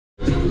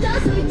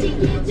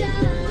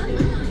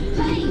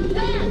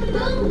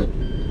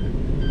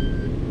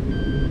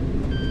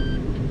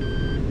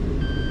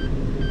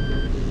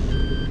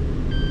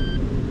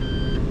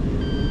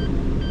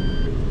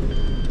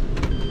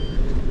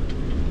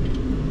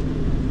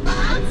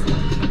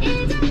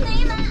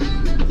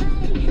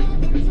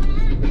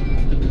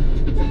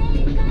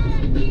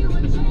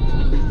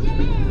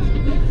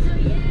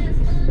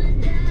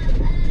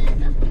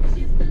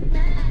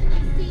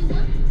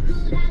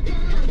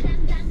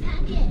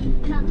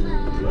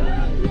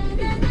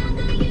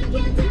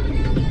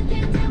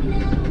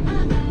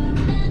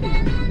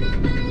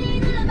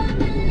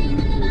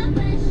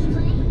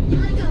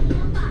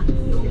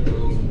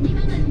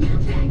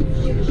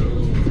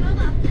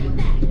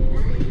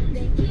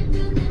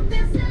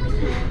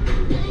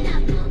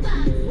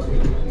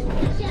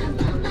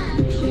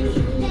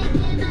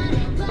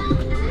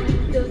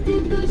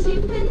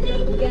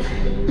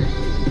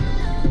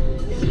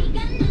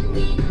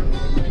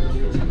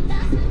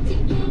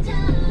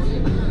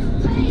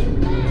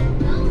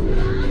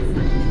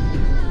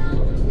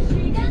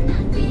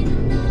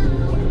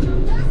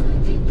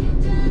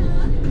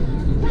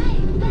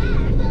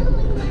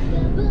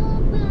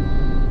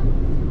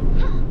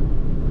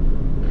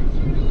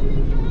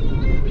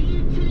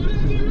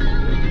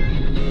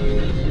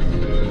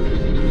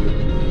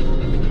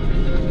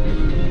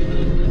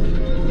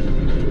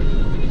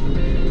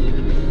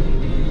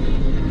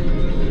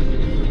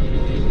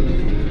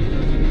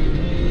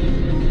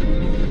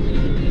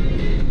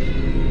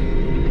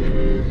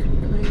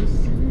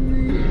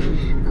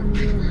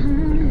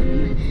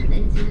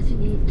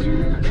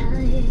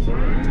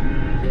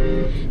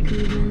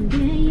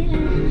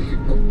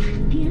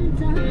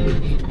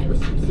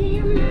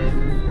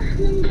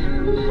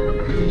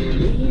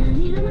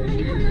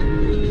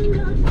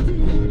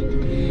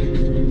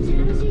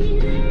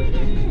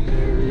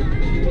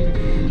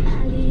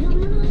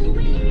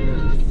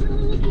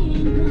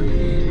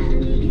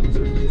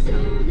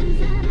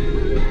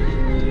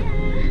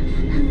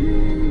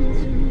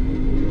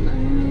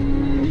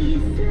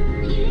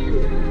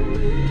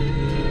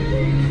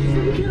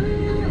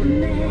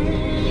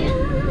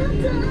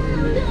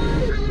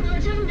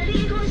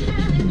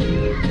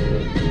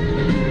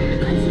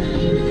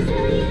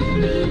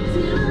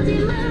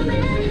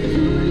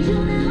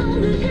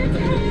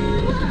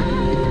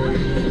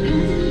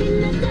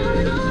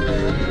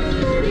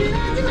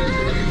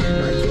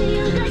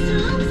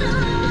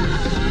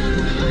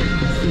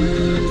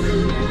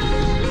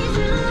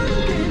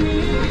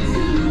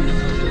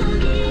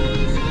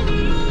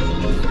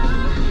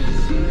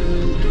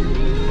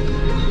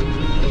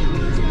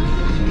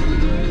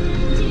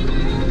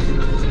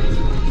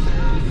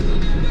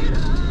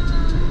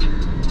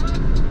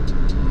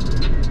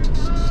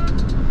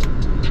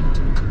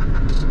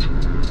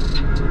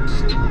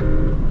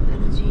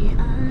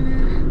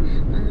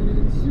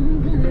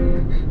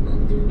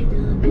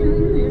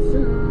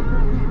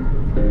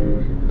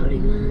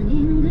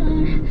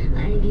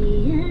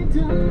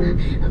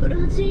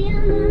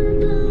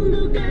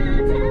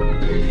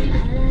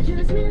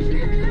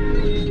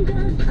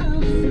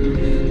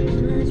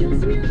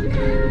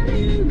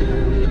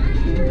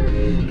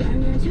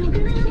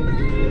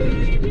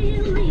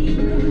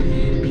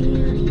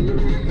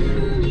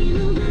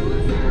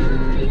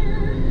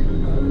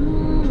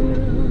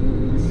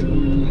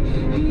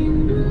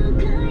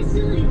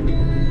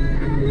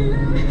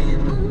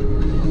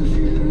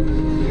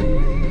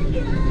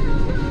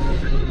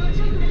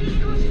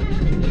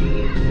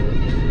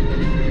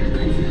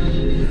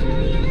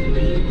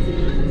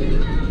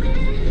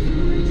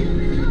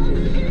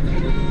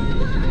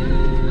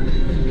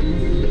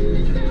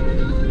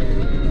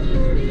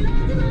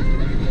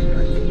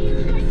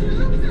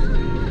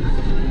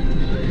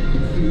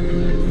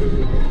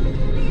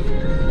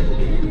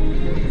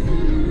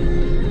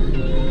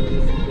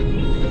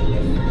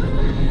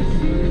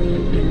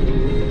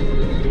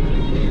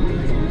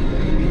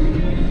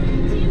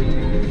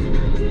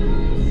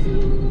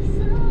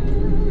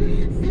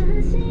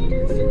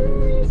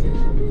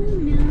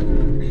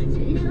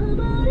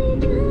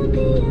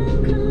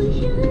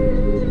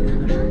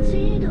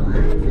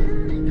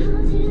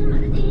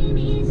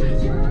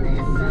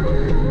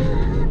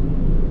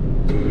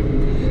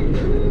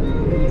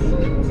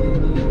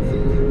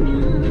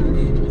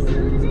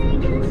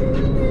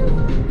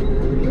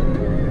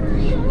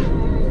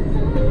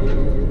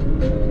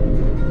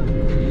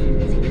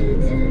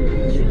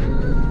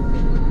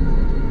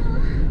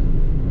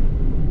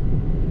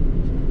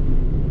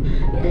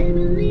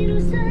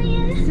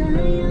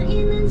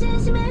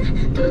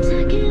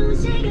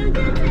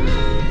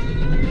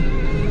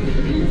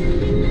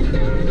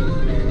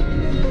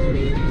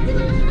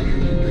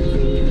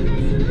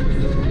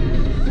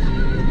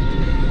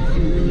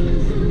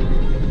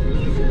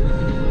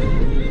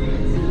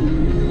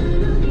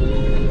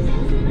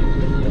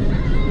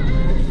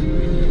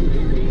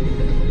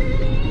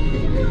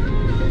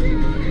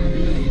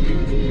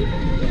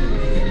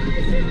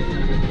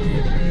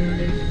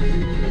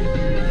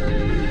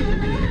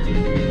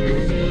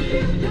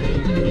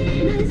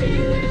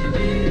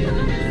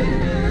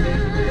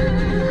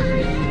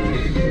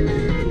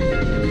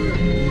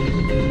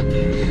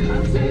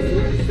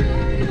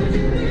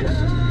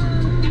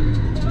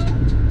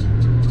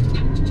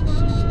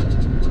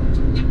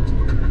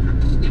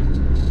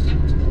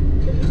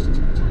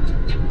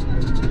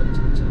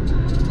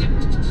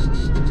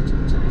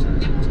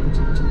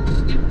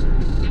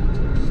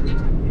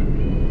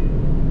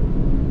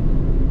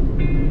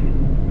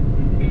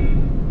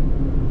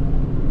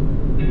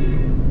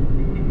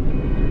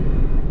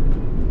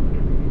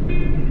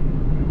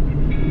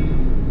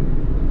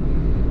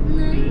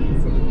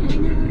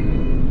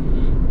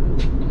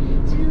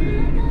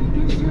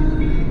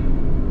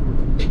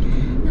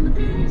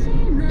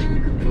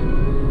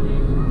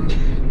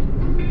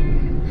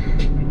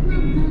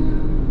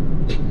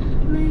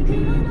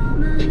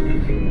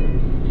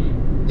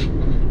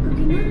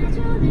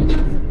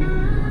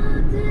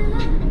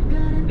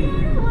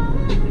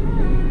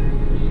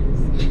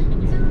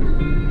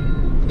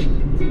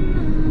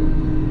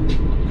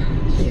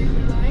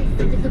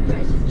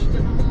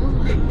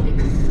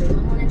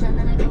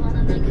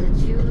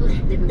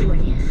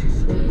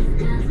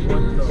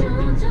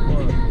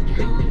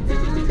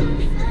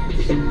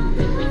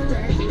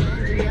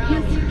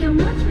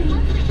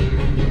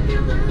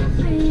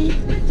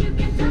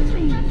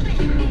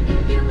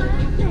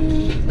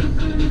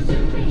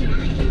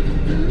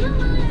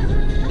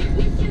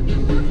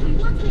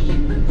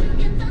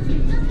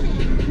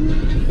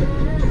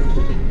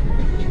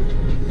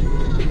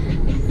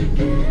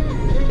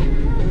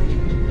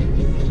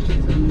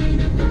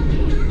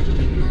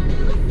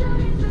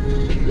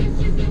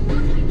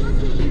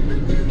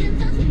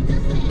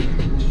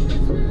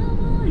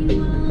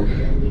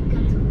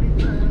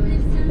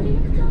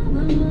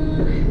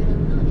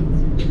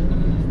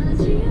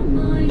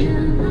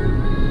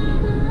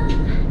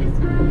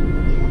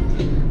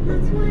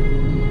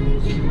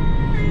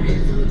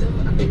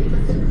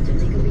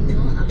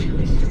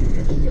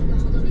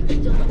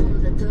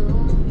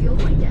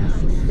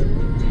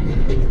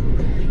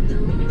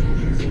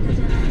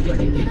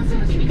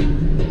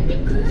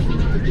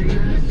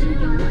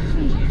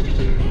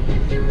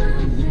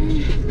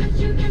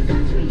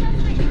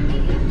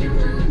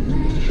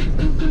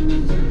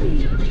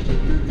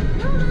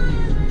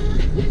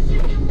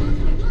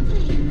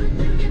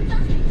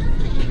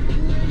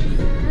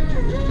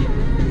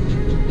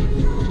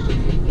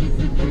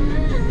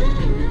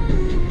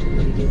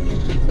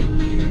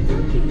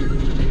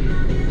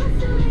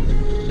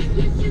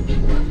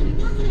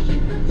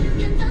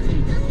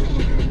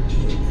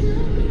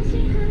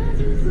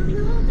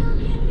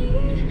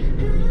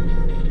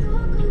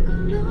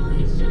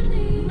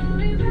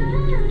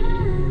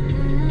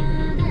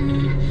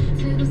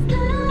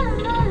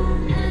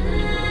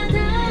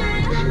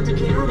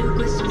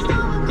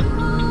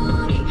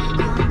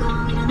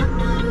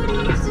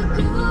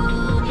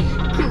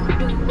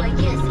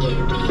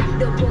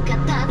を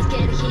片付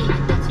ける日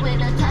That's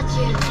when I touch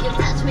you, you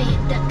touch me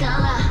だか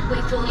ら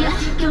Wait for it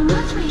Yes, you can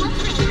watch me If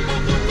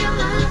you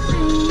love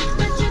me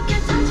But you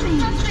can touch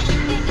me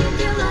If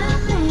you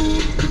love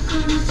me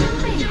心の準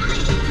備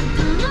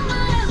No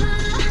whatever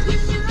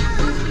Yes, you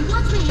can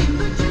watch me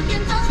But you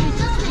can touch me,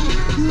 touch me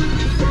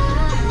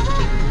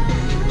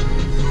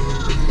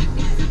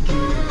It's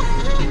okay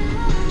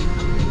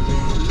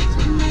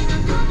내가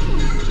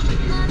talking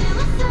맘에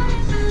왔어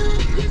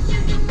Yes, you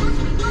can watch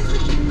me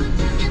But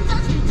you can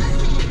touch me,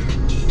 touch me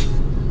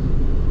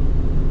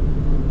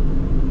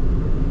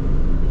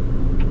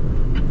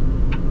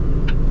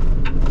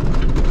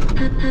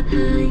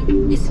Hi,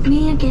 it's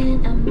me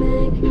again, I'm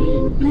back.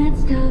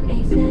 Let's talk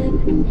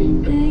ASAP.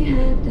 Do you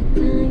have the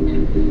time?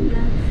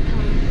 Let's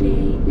talk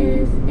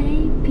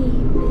ASAP,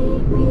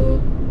 baby.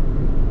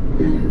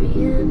 Hurry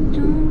up,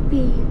 don't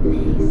be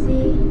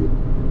lazy.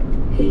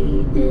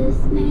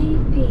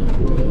 ASAP,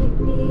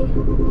 baby.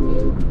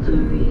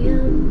 Hurry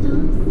up,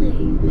 don't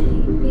say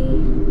baby.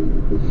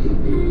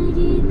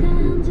 알기다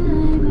줄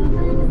알고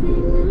빨간색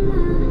눌러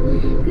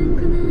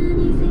끊고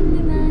나니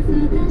생각나서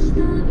다시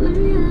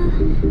떠올려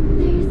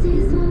There's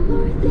this one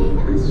more thing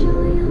I'll show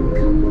you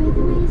Come with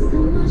me, so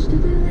much to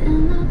do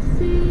and lot to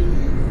see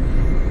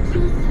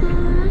Just for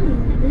a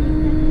minute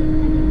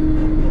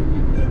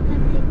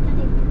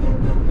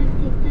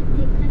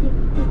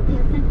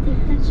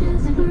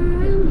Just for a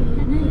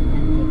minute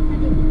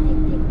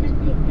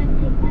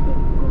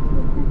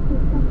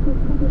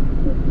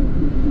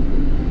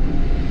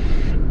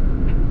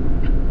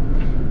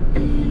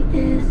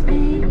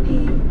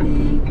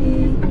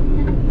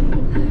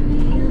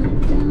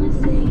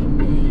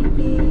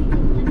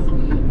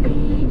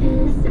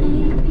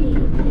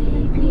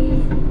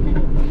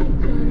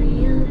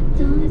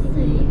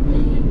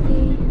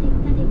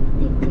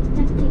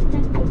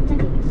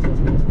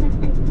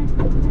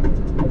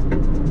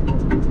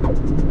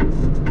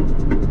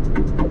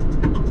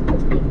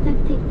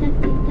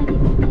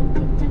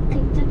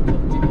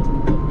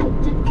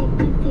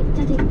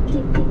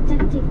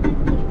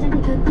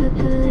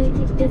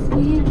It's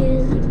me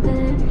again, I'm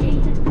back.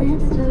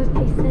 Let's talk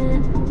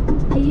ASAP.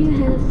 Do you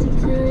have some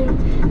time?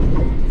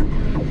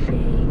 Let's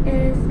talk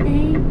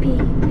ASAP,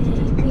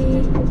 baby.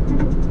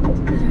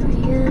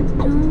 Hurry up,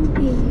 don't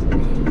be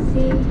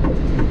lazy.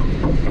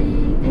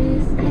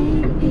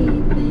 ASAP,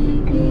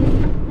 baby.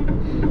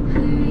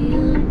 Hurry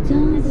up,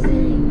 don't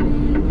say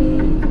maybe.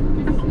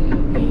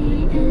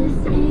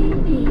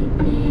 ASAP,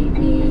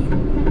 baby.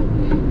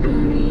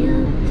 Hurry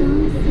up,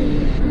 don't say,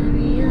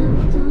 hurry up,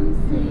 don't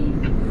say.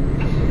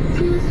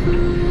 Just for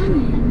a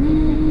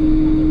minute.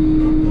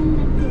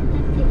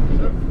 Is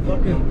there a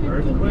fucking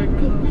earthquake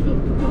or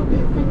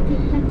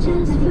something?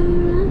 Just for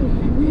a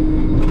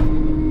minute.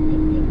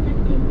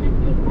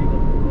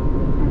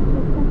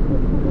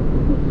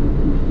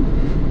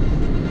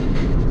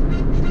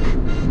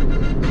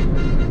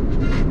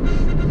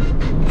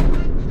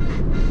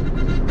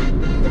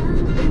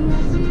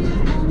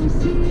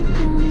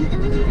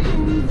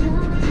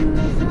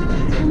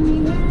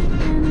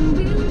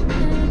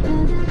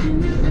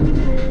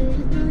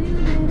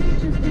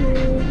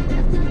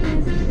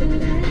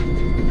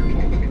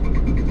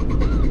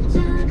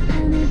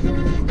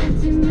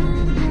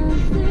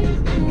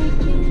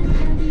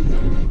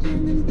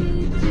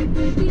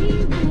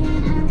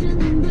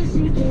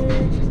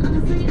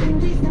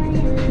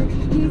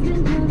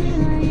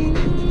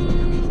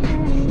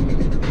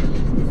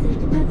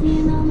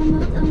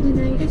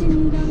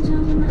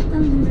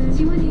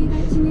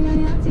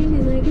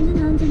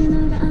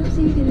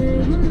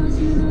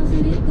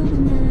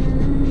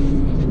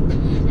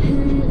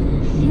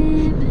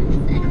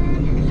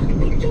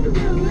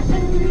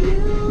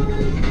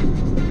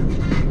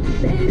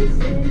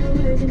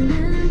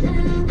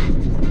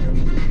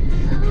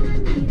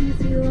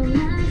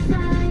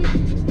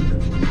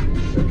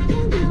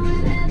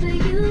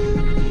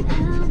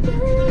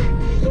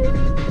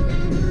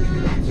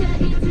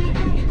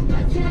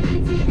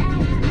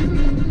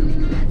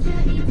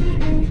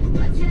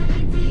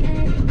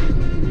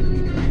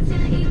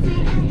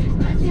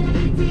 What's your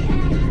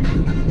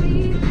ETA?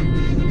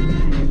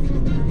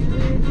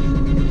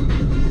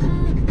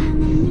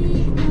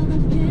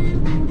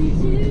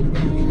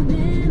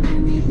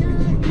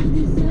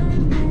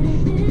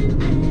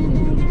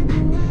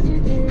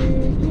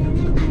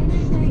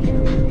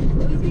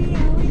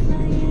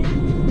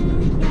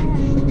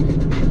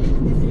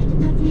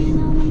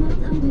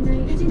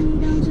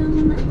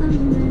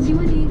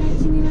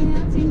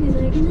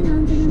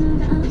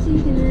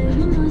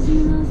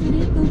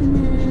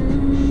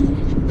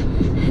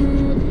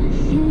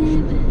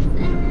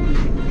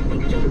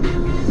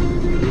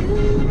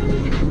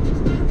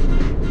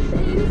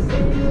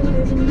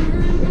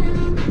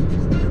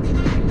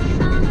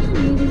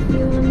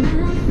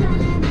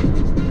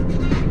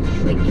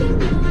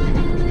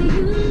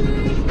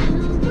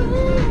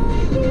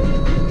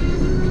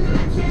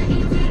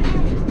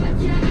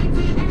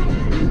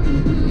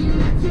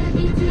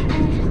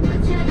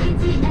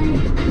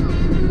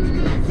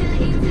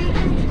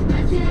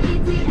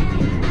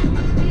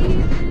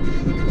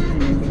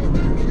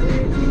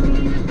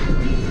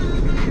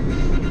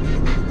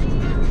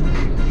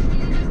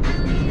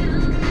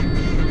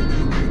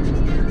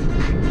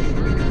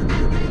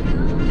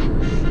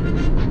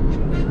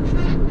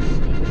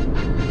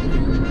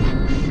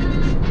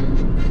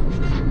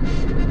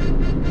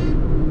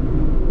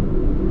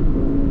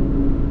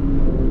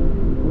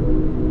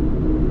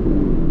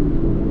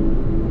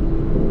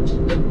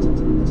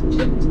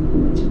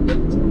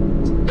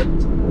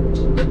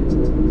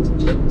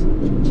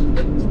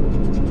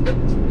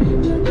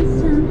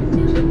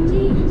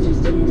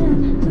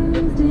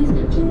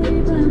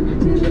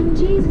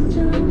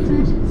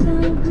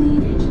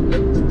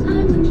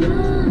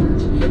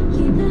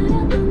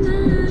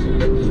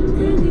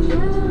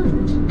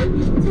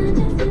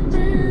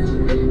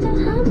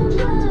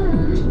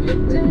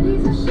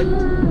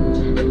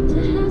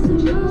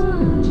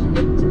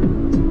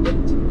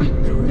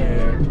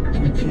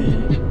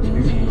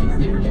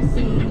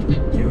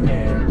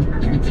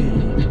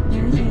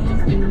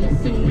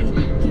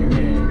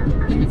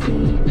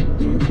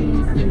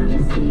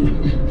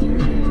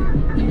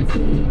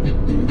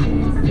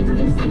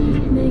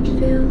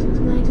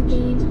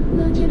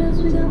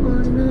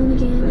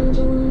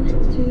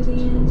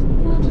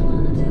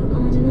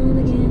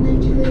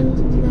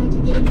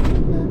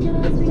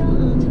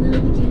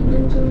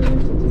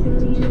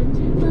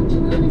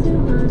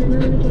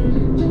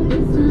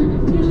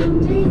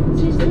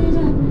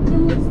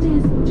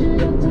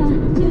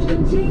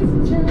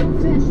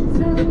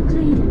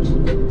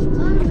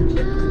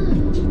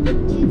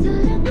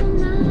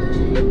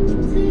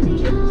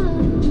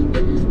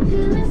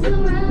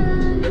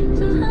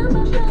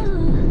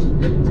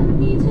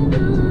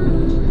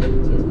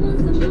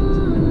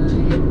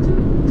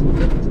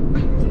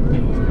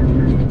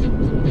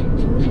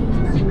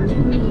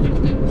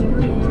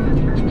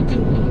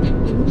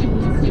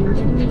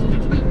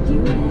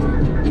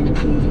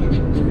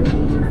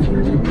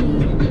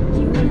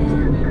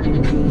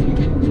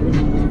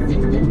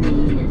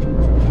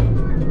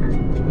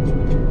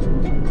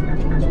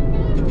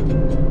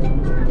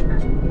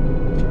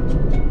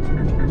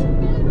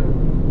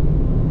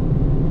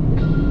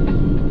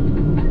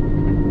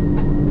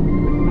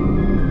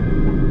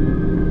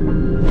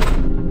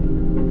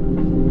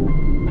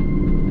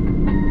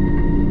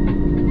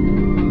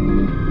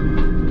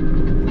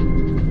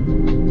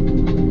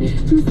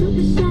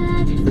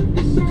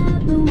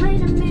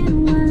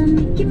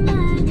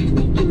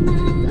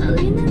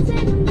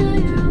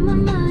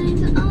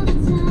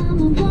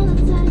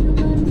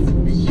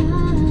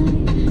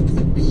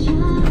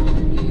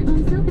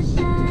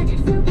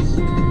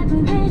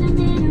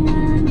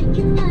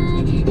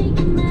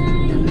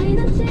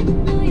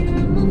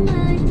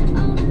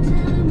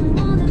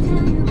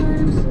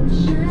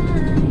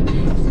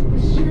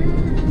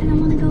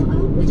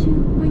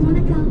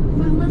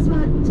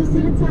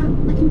 top,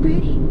 looking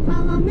pretty.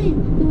 Follow me.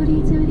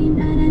 우리 둘이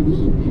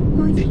나란히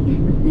보이지?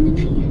 내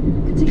눈이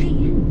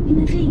갑자기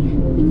빛나지?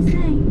 You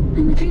say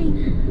I'm a dream.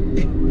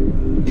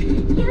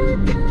 You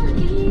don't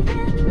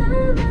even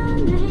know my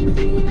name,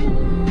 dear.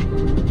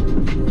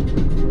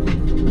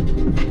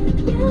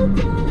 You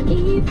don't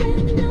even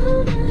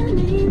know my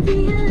name,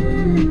 dear.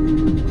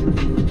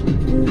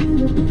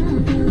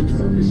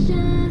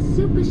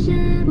 Super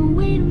shy, but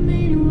wait a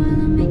minute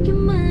while I make you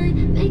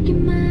mine, make you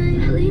mine.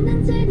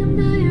 떨리는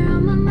지금도 you're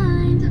on my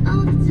mind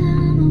all the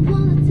time. I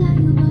wanna tell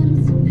you, but I'm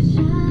super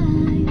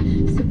shy,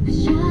 super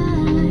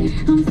shy.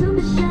 I'm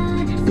super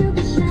shy,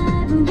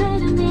 but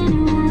wait a minute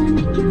while I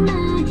make you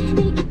mine,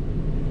 make you.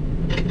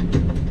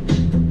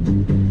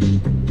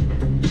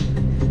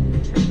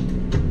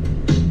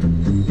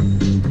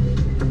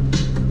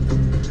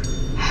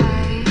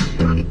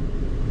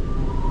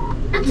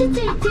 I'm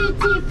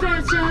too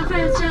fragile,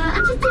 fragile.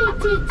 I'm too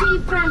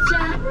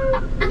fragile.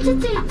 I'm too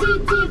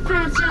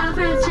fragile,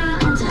 fragile.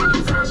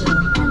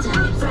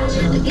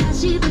 Anti-fragile.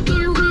 가시밭길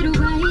위로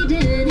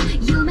riding.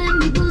 You make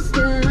me boost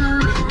up.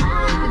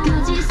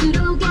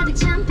 거짓으로 가득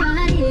찬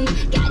party.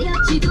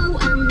 가렵지도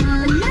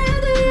않아.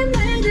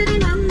 말들이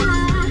많아.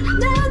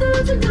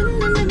 나도 좀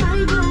듣는데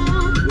말고.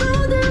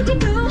 모두 keep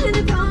going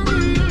and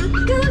funny.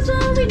 'Cause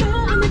all we know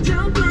I'm a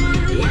joker.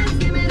 Yes,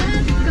 give me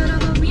that.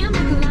 걸어보면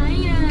I'm a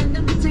lion.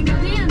 눈빛은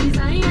거대한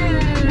desire.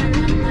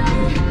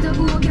 더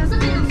부어겨서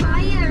내 on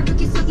fire.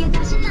 불길 속에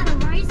다시 나도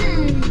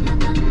rising.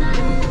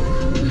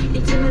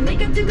 이제만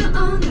내가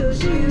뜨거운 those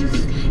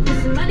shoes.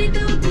 무슨 말이 더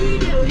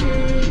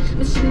필요해.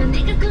 무심한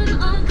내가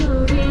걸어온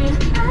거리에.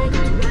 I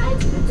got the right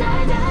to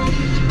die, die.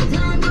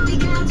 어떤 높이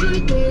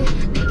가질게.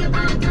 내가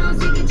바랐던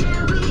세계 제일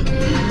위에.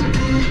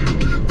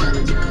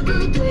 떨어져도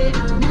돼.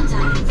 I'm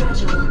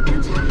anti-fragile,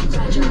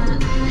 anti-fragile.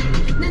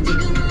 난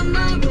지금 on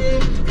my way.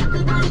 갖다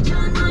버리죠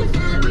너의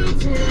fairy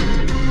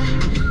tale.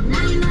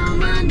 Now you know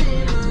my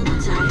name. I'm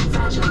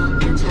anti-fragile,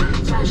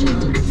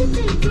 anti-fragile.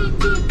 Anti-fragile,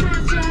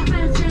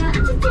 fragile.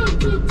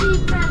 Anti-fragile,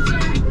 fragile.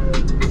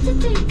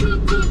 Anti-fragile,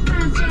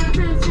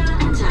 fragile.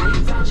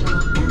 Anti-fragile,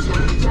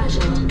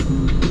 anti-fragile.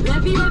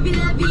 Lovey, lovey,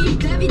 lovey,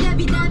 lovey,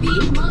 lovey, lovey.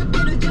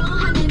 멋대로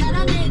정하네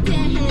나라 내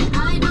대해.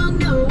 I don't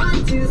know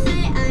what to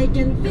say. I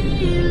can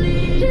feel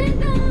it.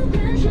 뜨거운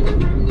관심을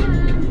환영.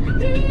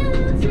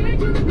 귀여운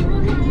질투는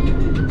뭐해.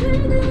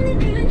 불들이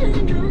그녀는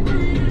no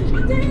way.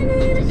 내일은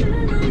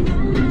shine no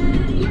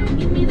way. Yeah,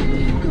 give me that.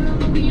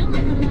 걸어보면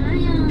like a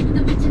lion. 너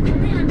빛의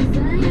거대한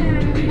desire.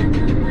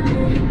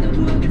 너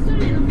부엌에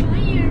쏠리는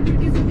fire.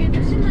 불길 속에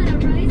다시 날아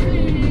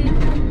rising.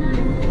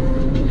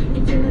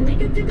 이제만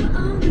내가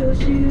뜨거운 those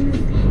shoes.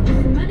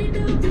 무슨 말이 더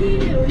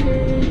필요해.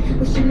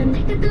 무심한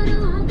내가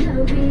걸어온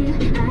거리.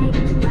 I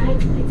got the right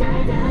to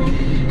die, die.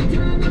 더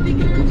높이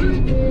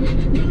가줄게.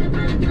 네가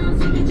바랐던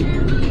세계 제일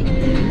위에.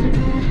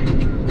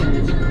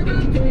 떨어져도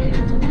돼.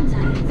 I'm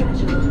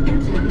anti-fragile,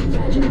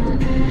 anti-fragile.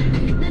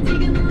 난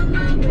지금 on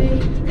my way.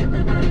 갖다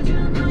버려줘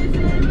너의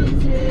fairy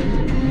tale.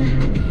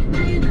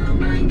 Now you know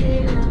my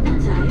name. I'm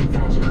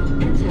anti-fragile,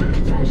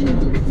 anti-fragile.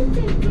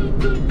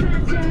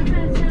 Anti-fragile,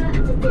 fragile.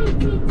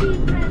 Anti-fragile,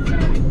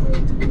 fragile.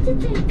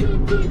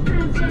 Anti-fragile,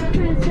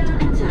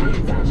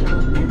 fragile.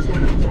 Anti-fragile,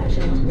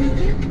 anti-fragile.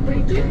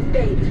 Break it,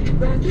 baby.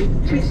 Rock it,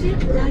 twist it,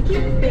 lock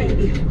it,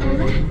 baby.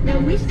 All I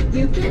know is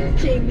you can't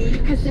take me.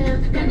 'Cause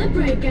I'm gonna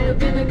break out,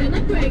 gonna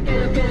break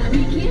out.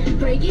 We can't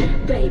break it,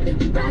 baby.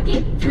 Rock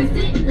it, twist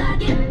it,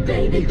 lock it,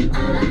 baby.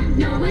 All I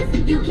know is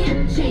you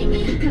can't shame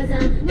me. 'Cause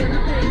I'm gonna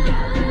break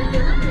out,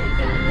 gonna break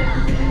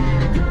out.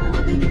 더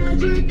높이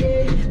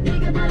가줄게.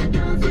 내가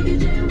바랐던 세계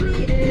제일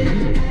위에.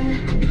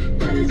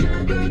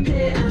 떨어져도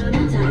돼. I'm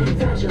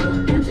anti-fragile,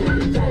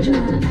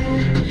 anti-fragile.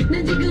 난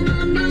지금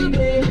on my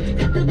way.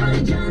 갖다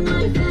버리죠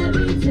너의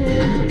fairy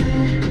tale.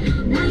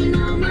 Now you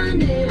know my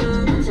name.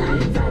 I'm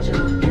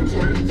anti-fragile,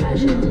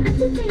 anti-fragile.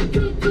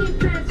 Anti-fragile,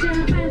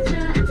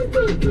 fragile.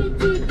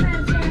 Anti-fragile,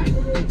 fragile.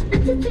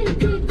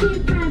 Anti-fragile,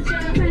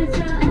 fragile.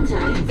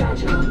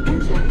 Anti-fragile,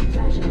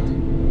 anti-fragile.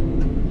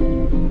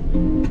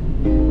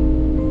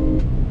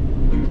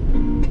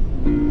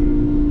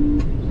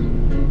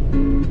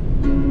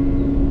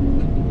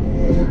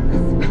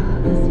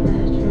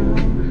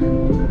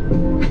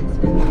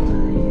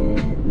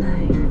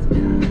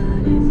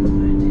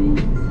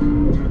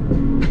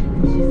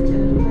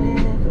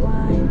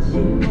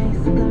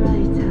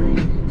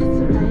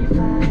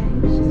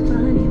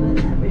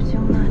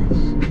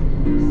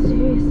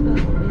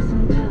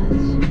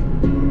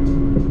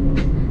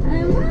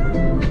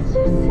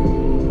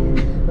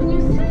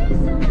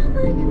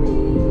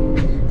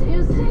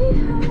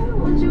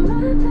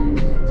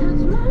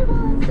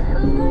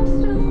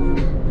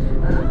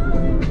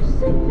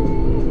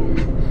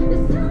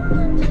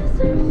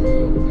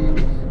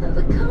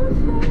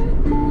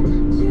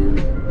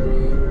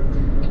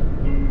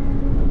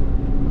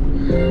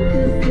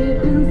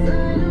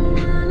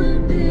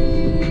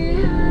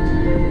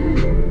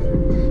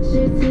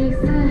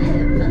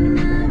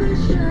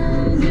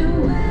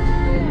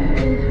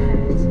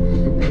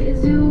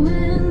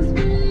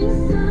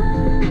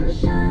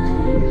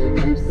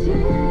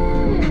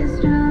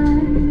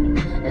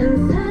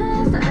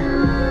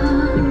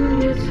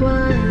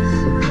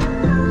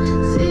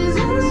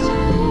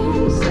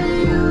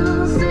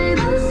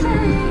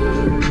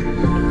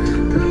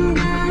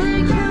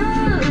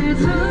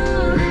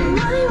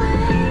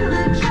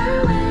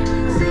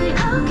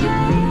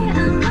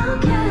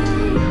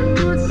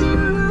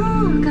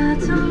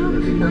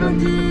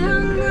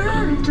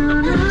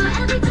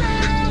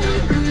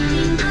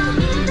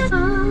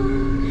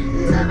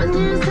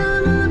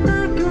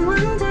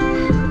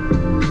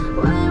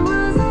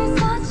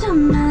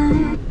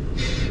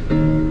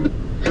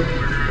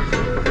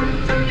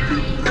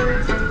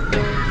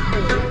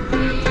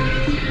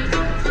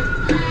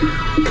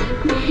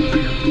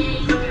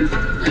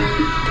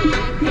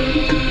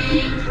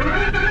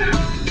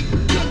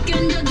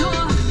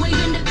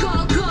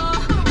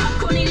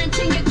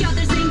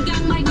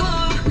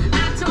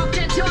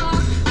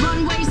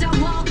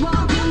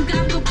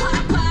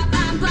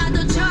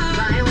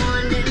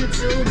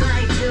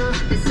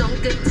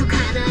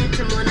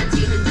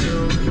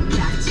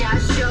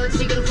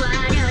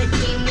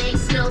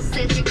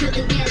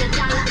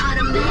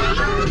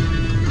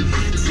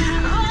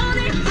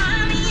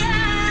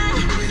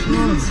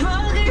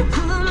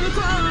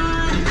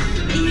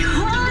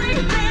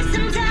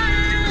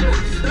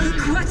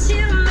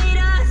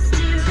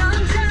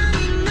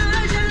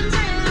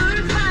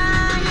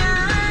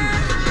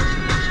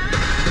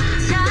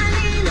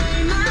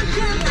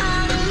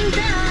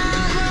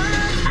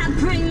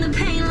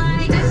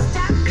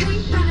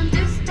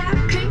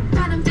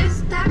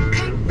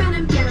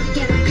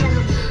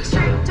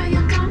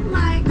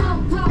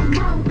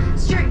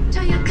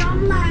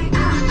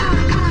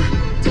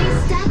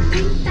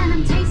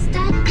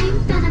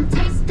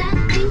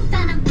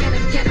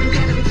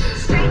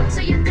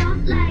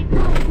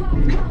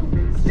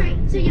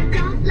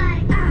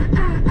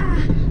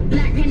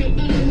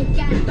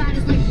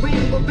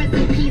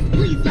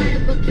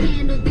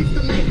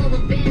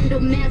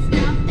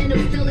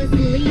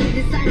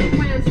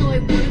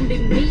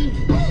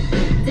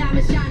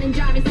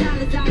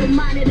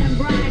 brighter than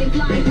bright and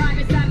flying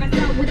private side by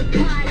side with a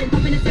pilot.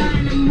 Up in the sky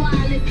and I'm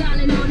wild and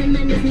silent on him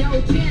and there's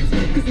no chance.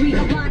 Cause we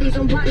got bodies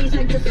on bodies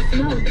like just a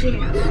slow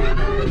dance.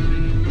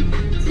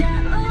 자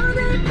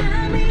오늘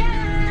밤이야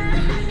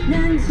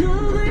난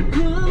속을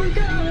보고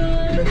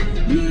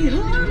네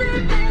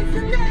혼을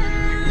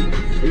뺏어난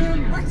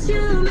Look what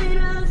you made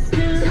us do.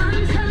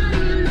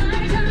 천천히 널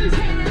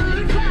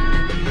전체를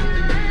fire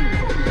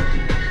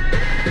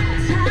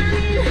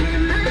잔인할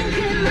만큼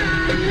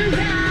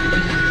아름다워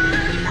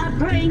I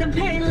bring the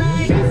pain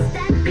like this,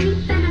 that, pink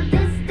venom,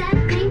 this, that,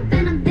 pink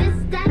venom, this,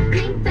 that,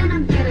 pink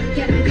venom. Get him,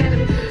 get him, get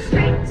him.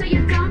 Straight to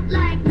your don't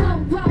like, whoa,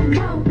 whoa,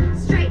 whoa.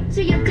 Straight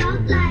to your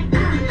don't like,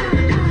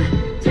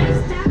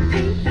 Taste that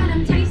pink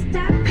venom, taste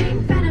that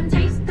pink venom,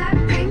 taste that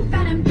pink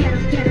venom. Get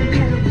him, get him,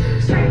 get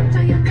him. Straight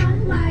to your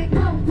don't like,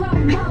 whoa, whoa,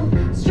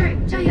 whoa.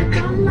 Straight to your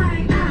don't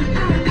like,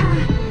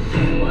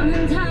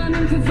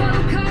 원한다면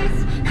provoke us.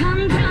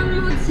 감당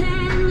못해,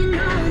 you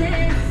know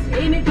this.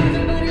 이미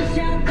빠져버린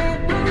shot that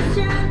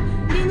potion.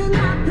 네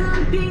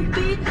눈앞은 big,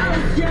 big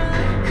ocean.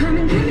 Come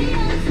and give me a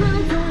slow,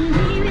 don't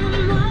leave me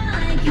more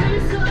like I'm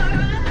so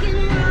rock and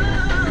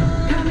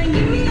roll. Come and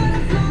give me a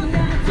slow,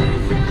 that's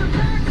yourself,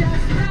 but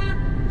just drop,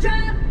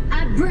 drop. I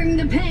bring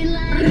the pain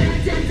like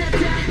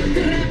ra-ta-ta-ta,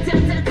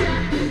 ra-ta-ta-ta,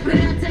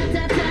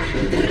 ra-ta-ta-ta,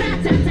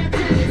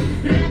 ra-ta-ta-ta,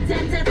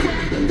 ra-ta-ta-ta,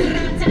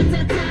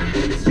 ra-ta-ta-ta.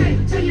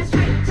 Straight to you,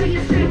 straight to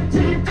you, straight to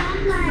you,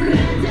 don't like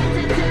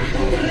ra-ta-ta-ta,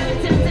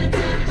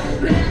 ra-ta-ta-ta,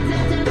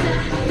 ra-ta-ta-ta,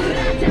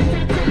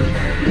 ra-ta-ta-ta,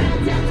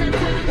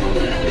 ra-ta-ta-ta,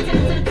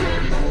 ra-ta-ta-ta.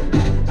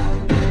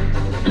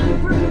 I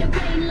bring the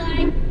pain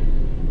like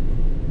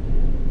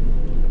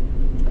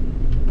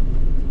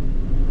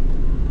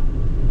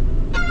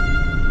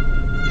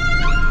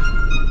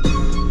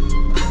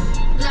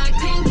Black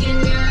pink in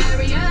your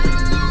area.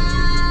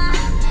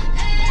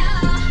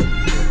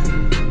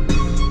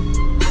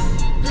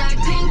 Black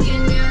pink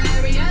in your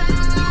area.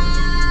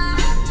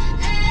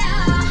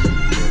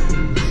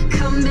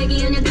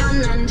 컴백이 아니야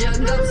떠난 적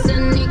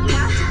없으니까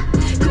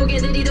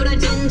고개들이 돌아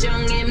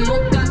진정해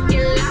못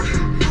걷길라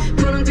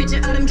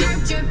분홍빛의 얼음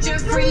drip drip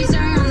drip freezer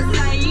on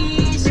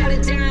side shut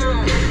it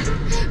down.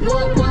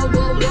 Whoa whoa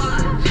whoa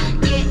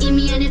whoa. 얘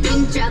이미 안에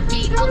든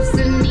적이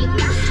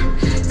없으니까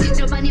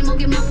직접 아니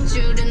목에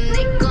먹줄은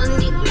내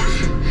거니까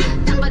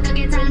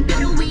땅바닥에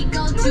담벼로 we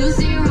go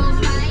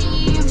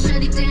 205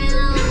 shut it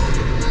down.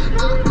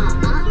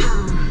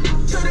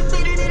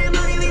 초록빛을 내려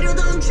머리 위로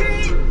don't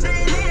trip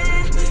baby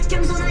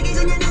겸손하게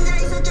그냥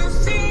앉아있어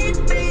just sit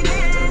baby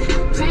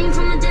praying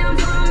for my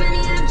downfall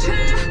many have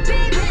tried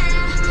baby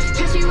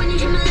catch me when you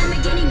hit my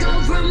Lamborghini go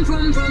vroom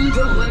vroom vroom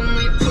vroom when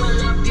we pull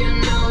up you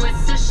know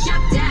it's a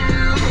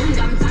shutdown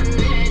간판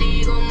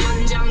내리고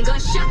문 잠궈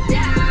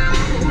shutdown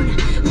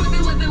whip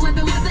it whip it whip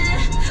it whip it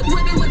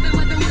whip it whip it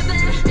whip it whip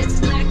it it's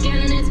black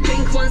and it's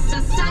pink once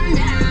the sun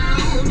down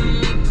when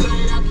we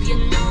pull up you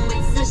know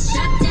it's a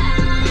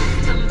shutdown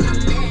간판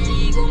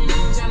내리고 문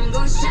잠궈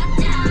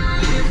shutdown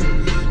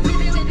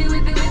whip it whip it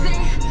whip it whip it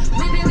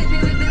whip it whip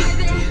it whip it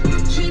whip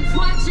it keep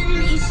watching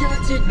me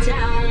shut it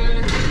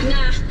down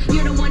now.